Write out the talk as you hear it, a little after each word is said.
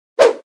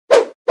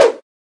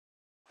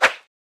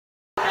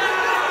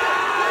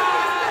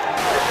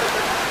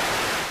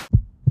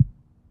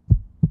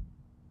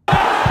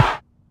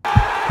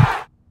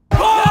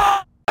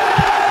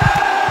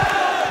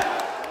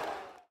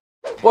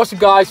What's up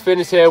guys,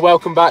 Finerrz here,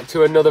 welcome back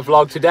to another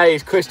vlog. Today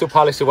is Crystal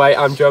Palace away.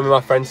 I'm joined with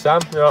my friend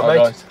Sam. You alright,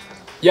 mate? Guys.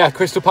 Yeah,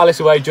 Crystal Palace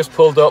away, just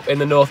pulled up in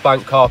the North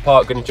Bank car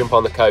park, going to jump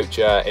on the coach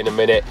in a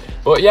minute.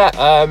 But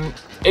yeah,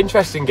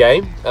 interesting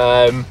game.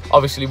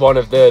 Obviously one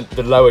of the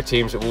lower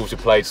teams that Wolves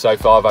have played so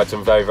far. I've had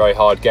some very, very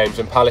hard games,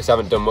 and Palace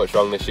haven't done much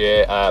wrong this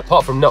year,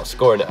 apart from not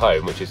scoring at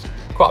home, which is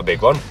quite a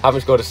big one.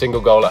 Haven't scored a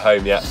single goal at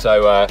home yet,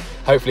 so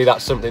hopefully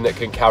that's something that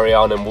can carry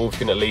on and Wolves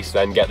can at least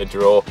then get the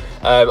draw.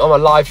 On my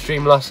live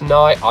stream last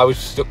night, I was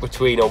stuck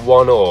between a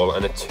 1-1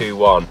 and a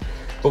 2-1.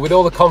 But with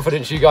all the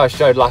confidence you guys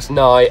showed last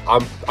night,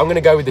 I'm going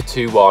to go with the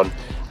 2-1,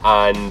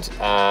 and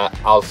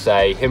I'll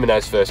say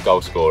Finerrz first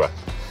goal scorer.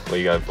 What are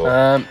you going for?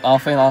 I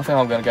think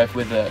I'm going to go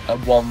with a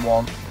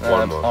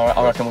 1-1.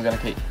 I reckon we're going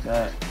to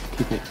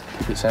keep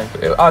it safe.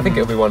 I think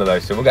it'll be one of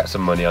those two. We'll get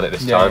some money on it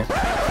this time.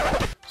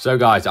 Yeah. So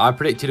guys, I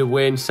predicted a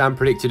win, Sam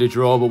predicted a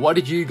draw, but what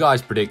did you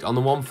guys predict on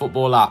the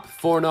OneFootball app?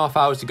 4.5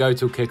 hours to go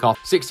till kickoff.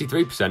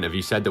 63% of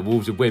you said that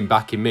Wolves would win,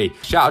 backing me.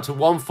 Shout out to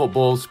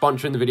OneFootball,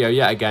 sponsoring the video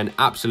yet again,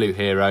 absolute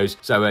heroes.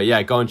 So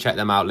yeah, go and check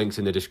them out, links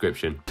in the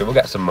description. So we'll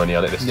get some money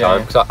on it this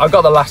time, because I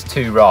got the last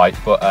two right,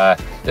 but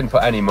didn't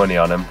put any money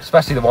on them,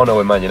 especially the 1-0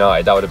 with Man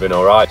United. That would have been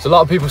all right. So a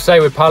lot of people say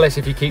with Palace,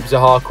 if you keep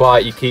Zaha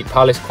quiet, you keep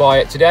Palace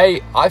quiet.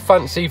 Today, I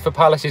fancy for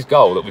Palace's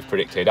goal that we've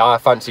predicted, I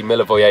fancy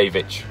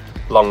Milivojevic.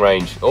 Long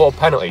range, or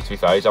penalty, to be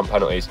fair, he's on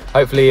penalties.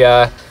 Hopefully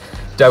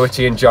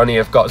Doherty and Johnny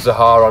have got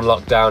Zaha on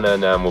lockdown,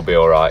 and we'll be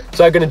all right.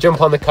 So going to jump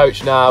on the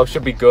coach now,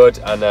 should be good,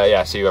 and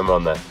yeah, see you when we're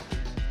on there.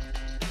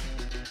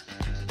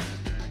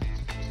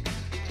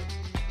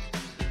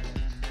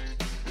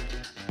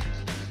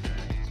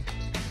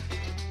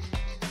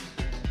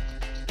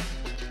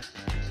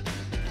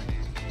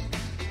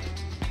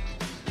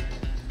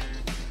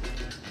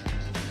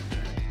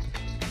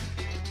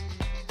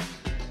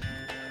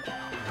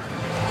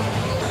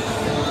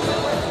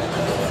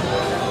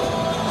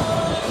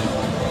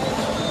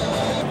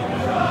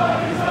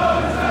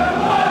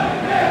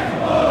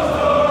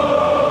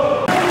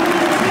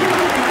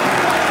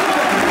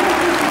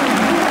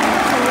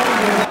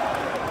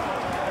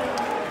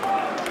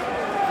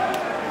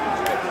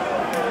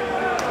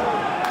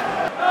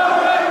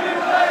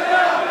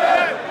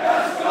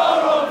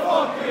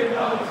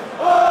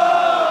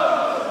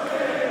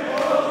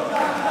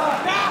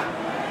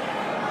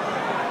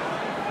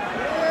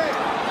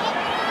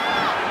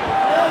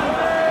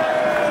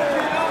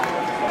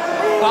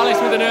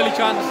 Palace with an early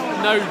chance,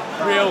 no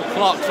real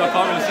clock, so I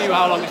can't really see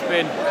how long it's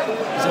been.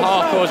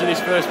 Zaha causing his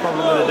first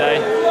problem of the day.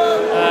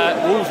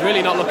 Wolves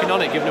really not looking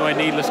on it, giving away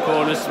needless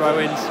corners,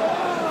 throw-ins.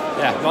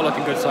 Yeah, not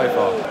looking good so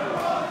far.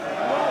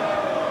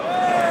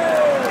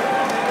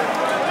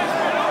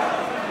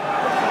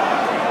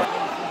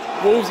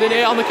 Wolves in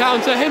here on the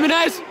counter,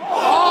 Finerrz!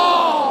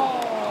 Oh!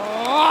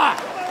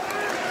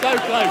 So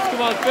close,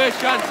 come on, first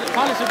chance.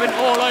 Palace have been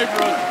all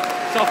over us.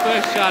 It's our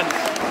first chance.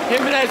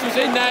 Finerrz was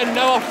in there,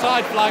 no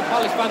offside flag.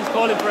 Palace fans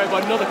calling for it,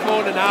 but another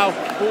corner now.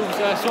 Wolves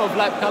sort of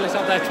let Palace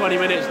have their 20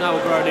 minutes now,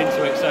 we're growing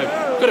into it. So,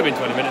 could have been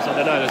 20 minutes, I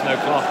don't know, there's no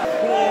clock.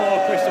 Oh,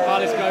 Crystal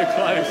Palace go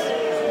close.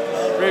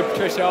 Rui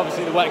Patricia,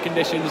 obviously the wet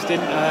conditions,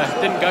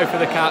 didn't go for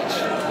the catch,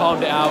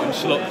 palmed it out and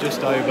schlucked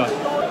just over.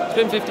 It's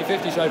been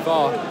 50-50 so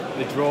far.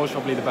 The draw is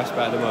probably the best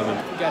bet at the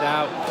moment. Get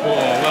out. Oh,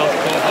 well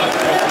scored by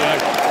Patricia.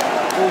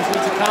 Wolves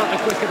need to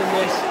counter quicker than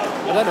this.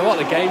 I don't know what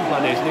the game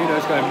plan is.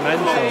 Nuno's going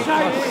mental.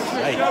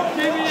 Hey,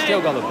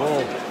 still got the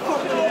ball.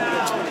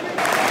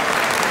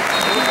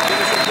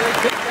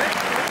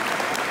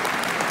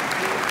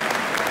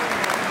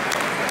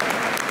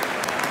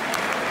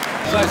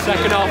 So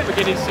second half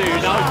beginning soon.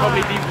 That was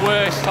probably the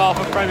worst half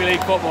of Premier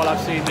League football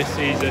I've seen this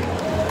season.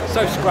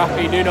 So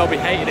scrappy, Nuno will be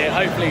hating it.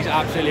 Hopefully he's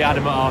absolutely had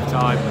him at half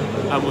time,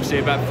 and we'll see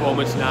a better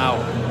performance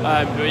now.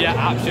 But yeah,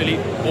 absolutely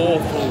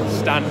awful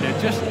standard.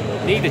 Just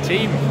need the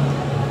team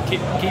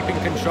keeping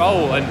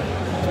control, and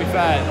to be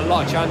fair, a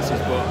lot of chances,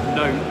 but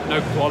no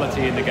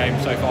quality in the game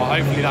so far.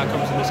 Hopefully that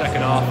comes in the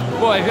second half.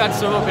 Well, if you had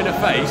some up in the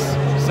face,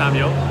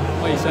 Samuel,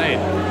 what are you saying?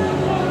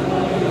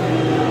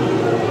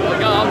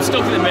 I'm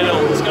stuck in the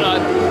middle. It's got a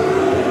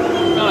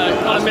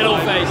middle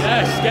face.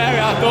 Yeah, scary.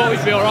 I thought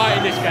we'd be alright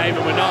in this game,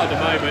 and we're not at the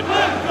moment.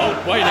 Oh,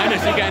 Wayne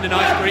Hennessy getting a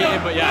nice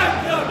greeting, but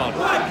yeah, come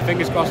on.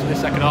 Fingers crossed in the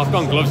second half.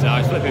 Gone gloves now,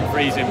 it's flipping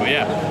freezing, but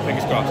yeah,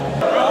 fingers crossed.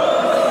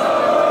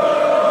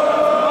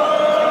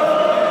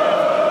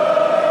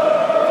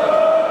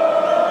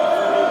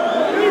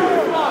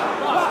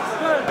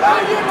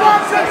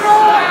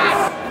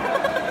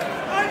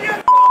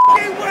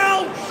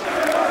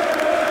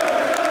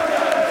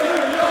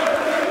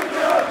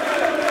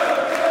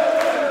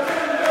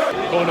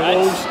 Corner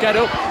Wolves, get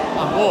up.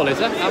 Handball, is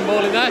it?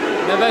 Handball in there.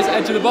 Neves,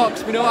 edge of the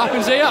box. We know what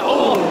happens here.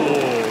 Oh,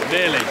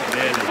 nearly.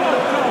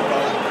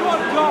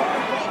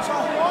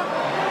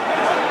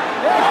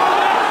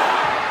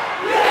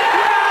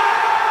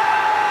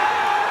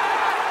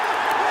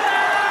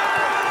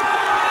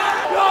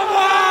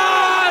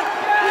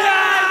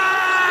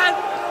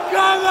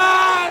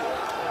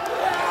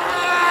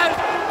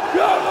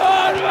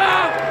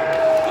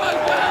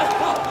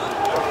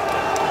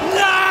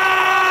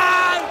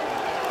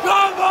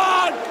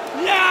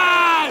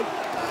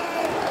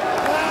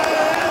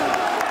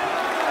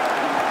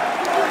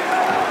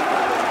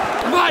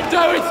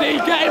 Doherty,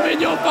 get him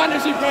in your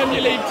fantasy Premier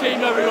League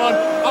team, everyone.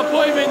 I'll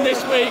put him in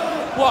this week.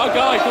 What a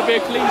guy, could be a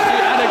clean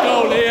sheet and a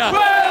goal here.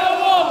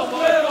 Oh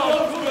my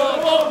God, come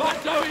on.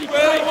 Matt Doherty,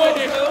 great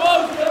finish.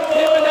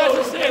 Jimenez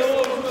assist.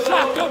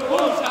 Saka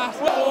pulls us.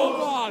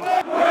 Come on.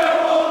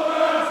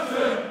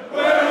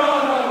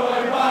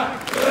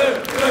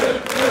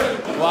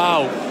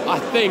 Wow, I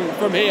think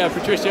from here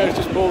Patricio's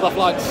just pulled off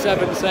like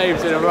 7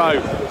 saves in a row.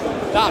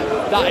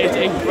 That is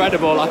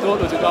incredible. I thought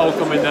there was a goal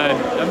coming then.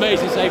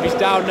 Amazing save. He's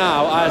down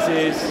now, as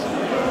is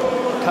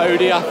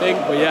Cody, I think.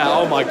 But yeah,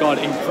 oh my God,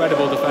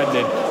 incredible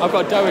defending. I've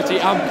got Doherty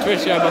and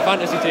Patricio in my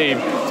fantasy team.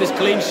 Just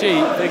clean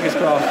sheet, fingers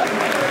crossed.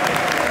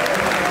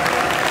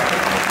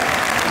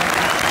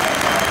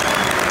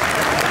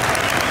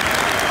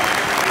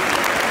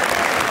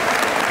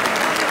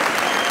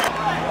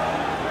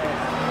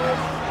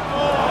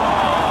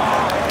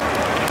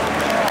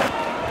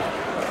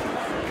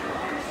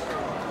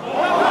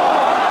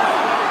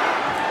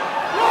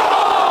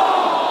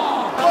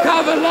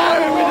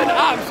 With an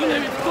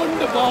absolute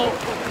thunderbolt,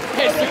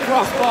 hits the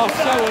crossbar,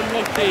 so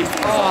unlucky.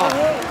 Oh,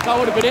 that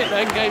would have been it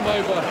then, game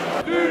over.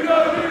 Nuno,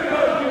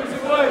 give us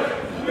away!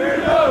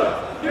 Nuno,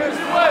 give us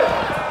away!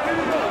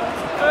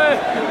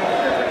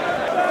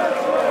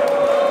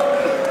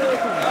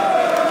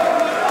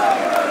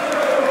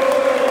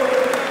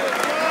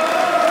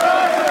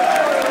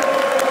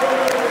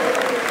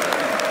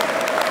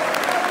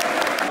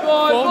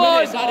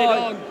 Added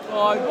on.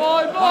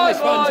 Palace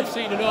fans have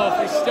seen enough.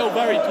 It's still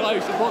very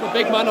close. They've got the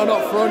big man on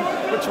up front,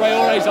 but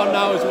Traore's on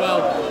now as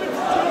well.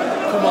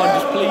 Come on,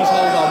 just please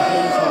hold on,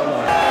 please hold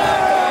on.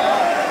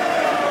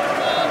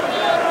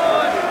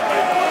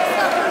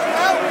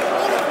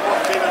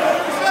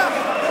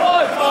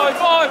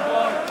 Five.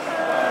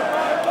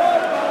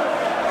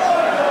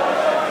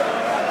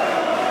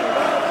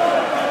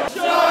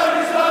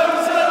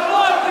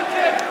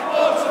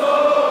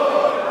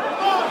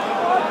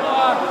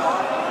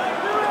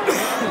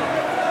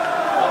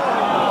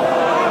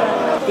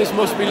 This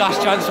must be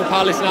last chance for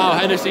Palace now.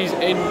 Hennessy's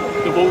in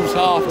the Wolves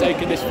half,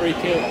 taking this free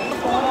kick.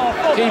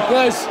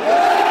 Keepers.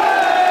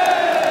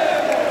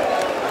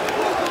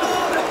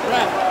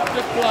 Ref,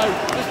 just blow.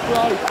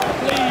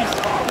 Please.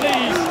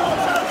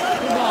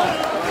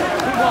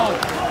 Come on.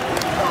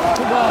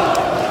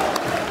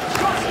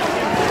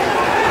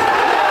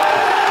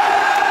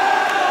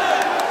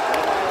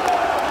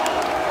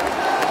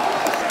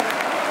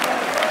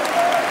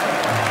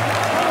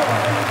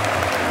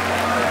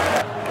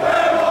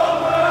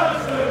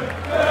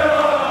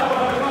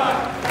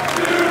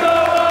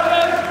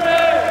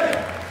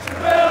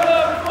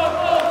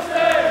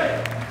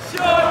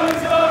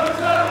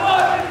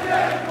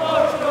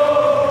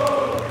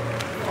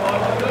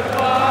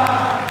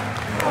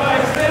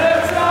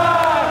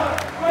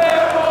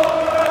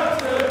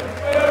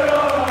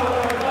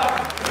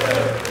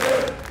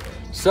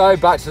 So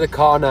back to the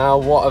car now.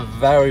 What a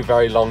very,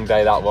 very long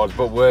day that was,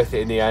 but worth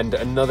it in the end.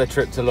 Another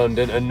trip to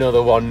London, another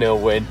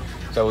 1-0 win.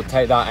 So we'll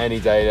take that any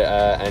day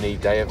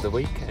of the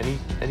week,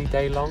 any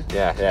day long.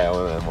 Yeah,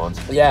 one of them ones.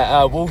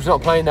 Yeah, Wolves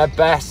not playing their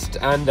best,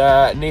 and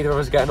neither of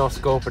us getting our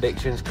score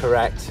predictions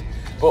correct.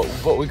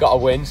 But we got a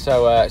win,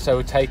 so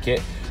we'll take it.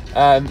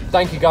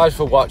 Thank you guys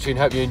for watching.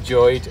 Hope you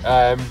enjoyed.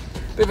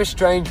 Bit of a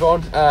strange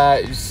one.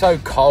 It was so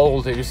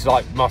cold. It was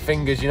like my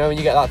fingers, you know, when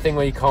you get that thing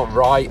where you can't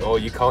write or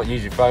you can't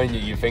use your phone,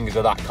 your fingers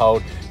are that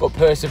cold. But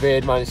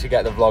persevered, managed to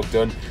get the vlog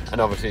done,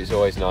 and obviously it's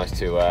always nice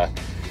to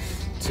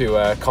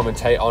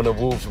commentate on a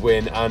Wolves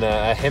win and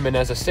a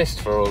Jimenez assist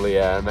for all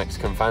the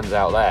Mexican fans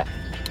out there.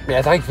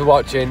 Yeah, thanks for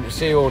watching.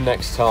 See you all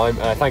next time.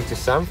 Thanks to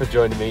Sam for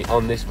joining me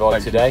on this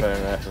vlog today. Thank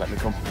you for letting me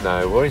come.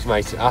 No worries,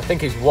 mate. I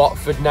think it's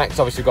Watford next.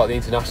 Obviously, we've got the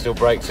international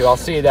break, so I'll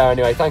see you there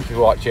anyway. Thank you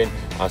for watching.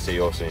 I'll see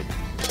you all soon.